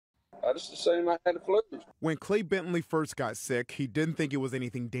I just assumed I had the flu. When Clay Bentley first got sick, he didn't think it was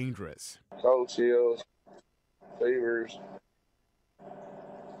anything dangerous. Cold chills, fevers,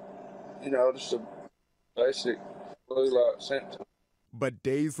 just a basic flu-like symptom. But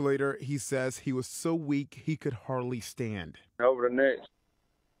days later, he says he was so weak he could hardly stand. Over the next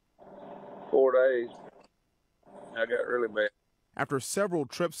 4 days, I got really bad. After several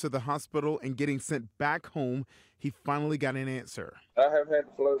trips to the hospital and getting sent back home, he finally got an answer. I have had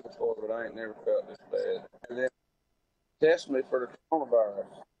the flu before, but I ain't never felt this bad. And then tested me for the coronavirus,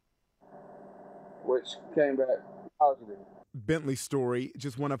 which came back positive. Bentley's story,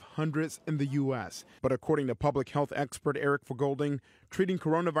 just one of hundreds in the U.S. But according to public health expert Eric Forgolding, treating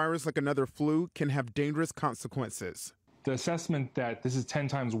coronavirus like another flu can have dangerous consequences. The assessment that this is 10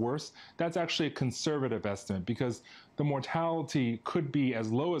 times worse, that's actually a conservative estimate because the mortality could be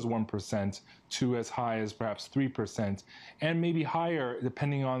as low as 1% to as high as perhaps 3%, and maybe higher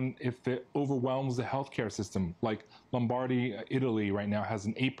depending on if it overwhelms the healthcare system. Like Lombardy, Italy right now has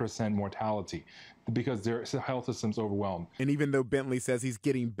an 8% mortality because their health system's overwhelmed. And even though Bentley says he's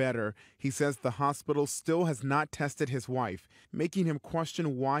getting better, he says the hospital still has not tested his wife, making him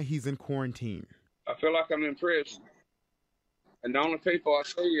question why he's in quarantine. I feel like I'm in prison. And the only people I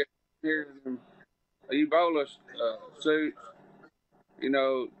see here in Ebola suits,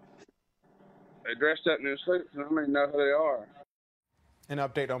 they dressed up in their suits, and I don't even know who they are. An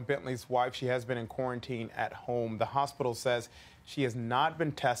update on Bentley's wife. She has been in quarantine at home. The hospital says she has not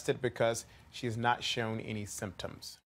been tested because she has not shown any symptoms.